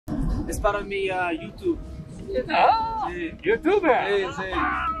Es para mi YouTube. Ah, Sí. YouTuber. Sí, sí.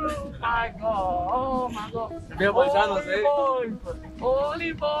 My God, oh my God. Veo paisanos,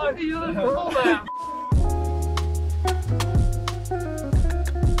 Holy boy, YouTuber.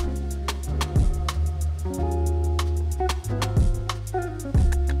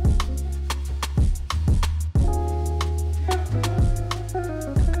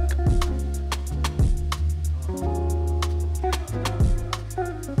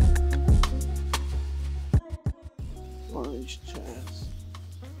 One of these chairs.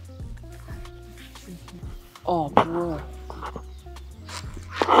 Oh, bro.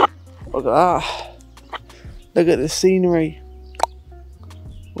 Look at that. Look at the scenery.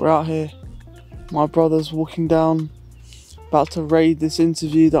 We're out here. My brother's walking down, about to raid this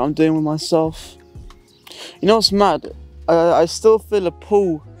interview that I'm doing with myself. You know what's mad? I still feel a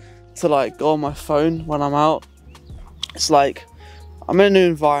pull to like go on my phone when I'm out. It's like I'm in a new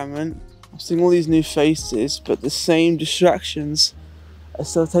environment. I'm seeing all these new faces, but the same distractions are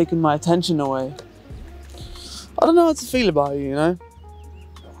still taking my attention away. I don't know how to feel about it, you know?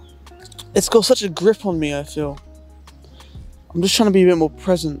 It's got such a grip on me, I feel. I'm just trying to be a bit more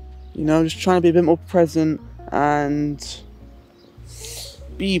present, you know? Just trying to be a bit more present and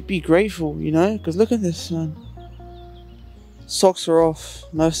be grateful, you know? Because look at this, man. Socks are off,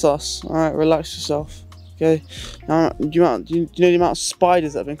 no sus. Alright, relax yourself. Okay, now, do you know the amount of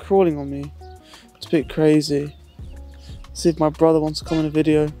spiders that have been crawling on me? It's a bit crazy. Let's see if my brother wants to come in a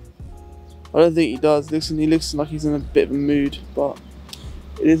video. I don't think he does. He looks like he's in a bit of a mood, but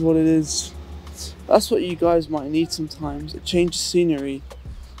it is what it is. That's what you guys might need sometimes. A change of scenery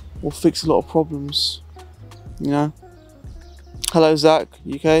will fix a lot of problems. You know? Hello, Zach.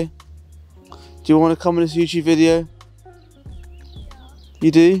 You okay? Do you want to come in this YouTube video? You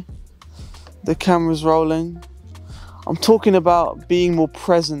do? The camera's rolling. I'm talking about being more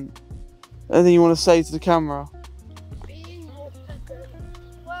present. Anything you want to say to the camera? Being more present.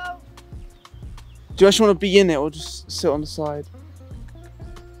 Well, Do you actually want to be in it or just sit on the side?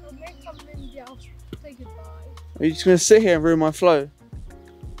 I'll make come in the house. Say goodbye. Are you just going to sit here and ruin my flow?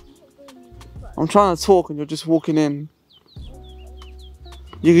 I'm trying to talk and you're just walking in.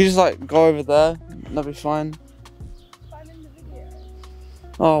 You could just like go over there. That'll be fine. I'm in the video.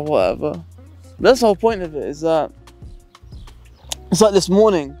 Oh, whatever. That's the whole point of it, is that it's like this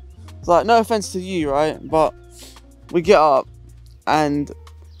morning. It's like, no offense to you, right? But we get up and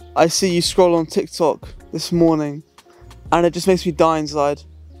I see you scroll on TikTok this morning and it just makes me die inside.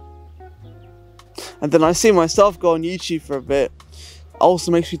 And then I see myself go on YouTube for a bit.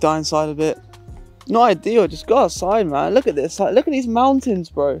 Also makes me die inside a bit. Not ideal, just go outside, man. Look at this. Like, look at these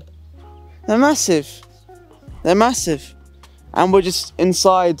mountains, bro. They're massive. They're massive. And we're just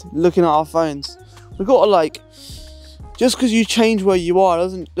inside looking at our phones. We gotta like, just because you change where you are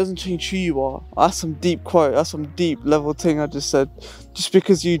doesn't change who you are. That's some deep quote. That's some deep level thing I just said. Just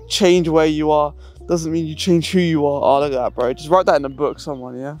because you change where you are doesn't mean you change who you are. Oh, look at that, bro. Just write that in a book,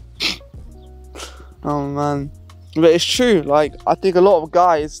 someone, yeah. Oh man, but it's true. Like, I think a lot of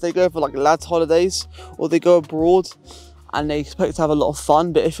guys, they go for like lads holidays or they go abroad and they expect to have a lot of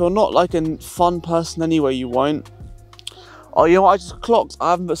fun. But if you're not like a fun person anyway, you won't. Oh, you know what? I just clocked.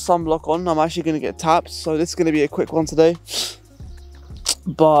 I haven't put sunblock on. I'm actually going to get tapped. So this is going to be a quick one today.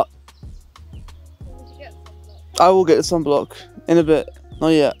 But I will get the sunblock in a bit. Not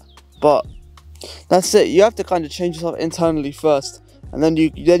yet. But that's it. You have to kind of change yourself internally first. And then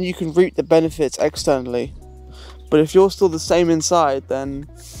you can reap the benefits externally. But if you're still the same inside, then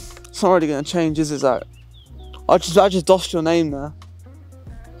it's not really going to change, is it, Zach? I just DOSed your name there.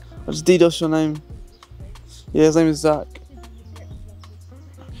 I just DDoSed your name. Yeah, his name is Zach.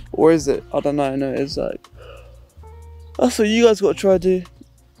 Or is it? I don't know. No, it's Zach. That's what you guys got to try to do.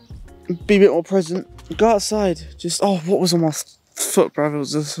 Be a bit more present. Go outside. Just, oh, what was on my foot, bruv? It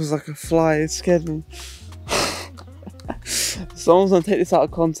was like a fly. It scared me. Someone's gonna take this out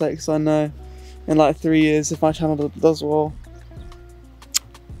of context, I know. In like 3 years, if my channel does well.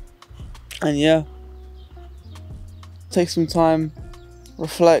 And yeah. Take some time.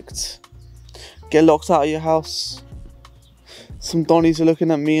 Reflect. Get locked out of your house. Some Donnies are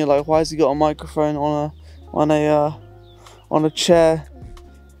looking at me like, why has he got a microphone on a chair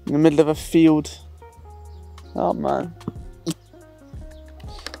in the middle of a field? Oh man.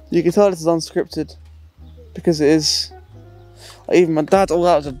 You can tell this is unscripted. Because it is. Even my dad, oh,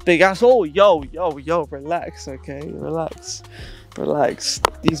 that was a big ass. Oh, yo, relax, okay? Relax.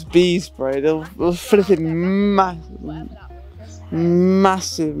 These bees, bro, they're flipping massive, man.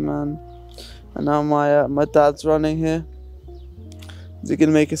 And now my dad's running here. Is he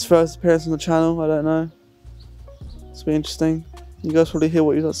gonna make his first appearance on the channel? I don't know. It's be interesting. You guys probably hear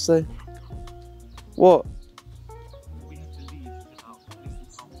what you got to say. What? We have to leave in about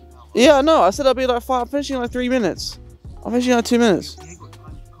less than half an hour. Yeah, I know. I said I'll be like 5. I'm finishing in like 3 minutes. I'm finishing in like 2 minutes. We ain't got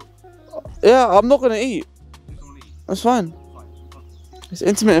time to cook. Yeah, I'm not gonna eat. We can leave. That's fine. Fine. It's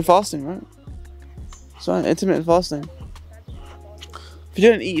intermittent fasting, right? It's fine. Intermittent fasting. If you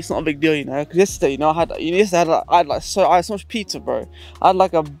don't eat, it's not a big deal, you know. Because yesterday, you know, I had so much pizza, bro. I had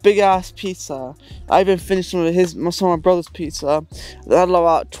like a big ass pizza. I even finished some of my brother's pizza. I had like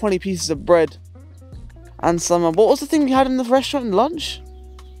about 20 pieces of bread and some. What was the thing we had in the restaurant in lunch?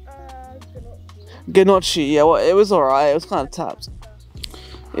 Gnocchi. Yeah, well, it was alright. It was kind of tapped.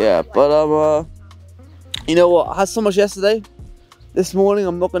 Yeah, but you know what? I had so much yesterday. This morning,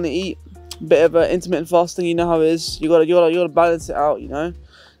 I'm not gonna eat. Bit of intermittent fasting, you know how it is. You gotta balance it out, you know.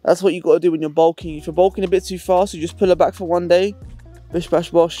 That's what you gotta do when you're bulking. If you're bulking a bit too fast, you just pull it back for one day. Bish bash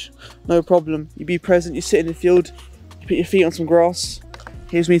bosh, no problem. You be present. You sit in the field. You put your feet on some grass.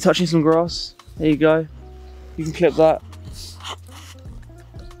 Here's me touching some grass. There you go. You can clip that.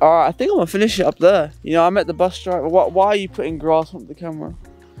 Alright, I think I'm gonna finish it up there. You know, I met the bus driver. Why are you putting grass on the camera?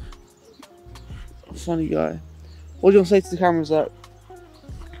 Funny guy. What do you want to say to the camera, Zach?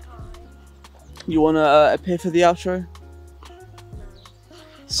 You want to appear for the outro?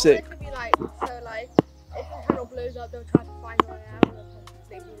 Sick. I want it to be like, so like, if the channel blows up, they'll try to find where I am and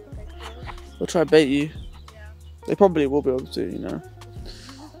they'll make me look like this. They'll try to bait you. Yeah. They probably will be able to, you know.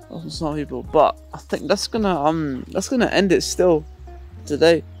 Well, some people, but I think that's gonna end it still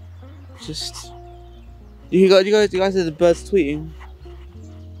today. Just you guys hear the birds tweeting?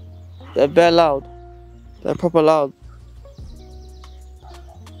 They're bare loud. They're proper loud.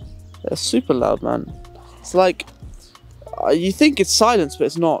 They're super loud, man. It's like you think it's silence, but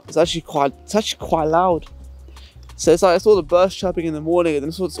it's not. It's actually quite loud. So it's like it's all the birds chirping in the morning, and then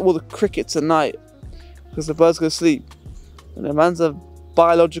it's all the crickets at night because the birds go to sleep. And the man's a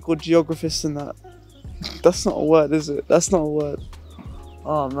biological geographist in that. That's not a word, is it? That's not a word.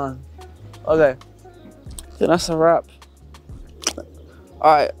 Oh man. Okay. I think that's a wrap.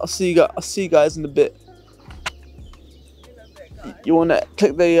 All right. I'll see you guys in a bit. You want to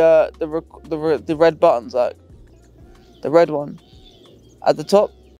click the red button, Zach? The red one at the top.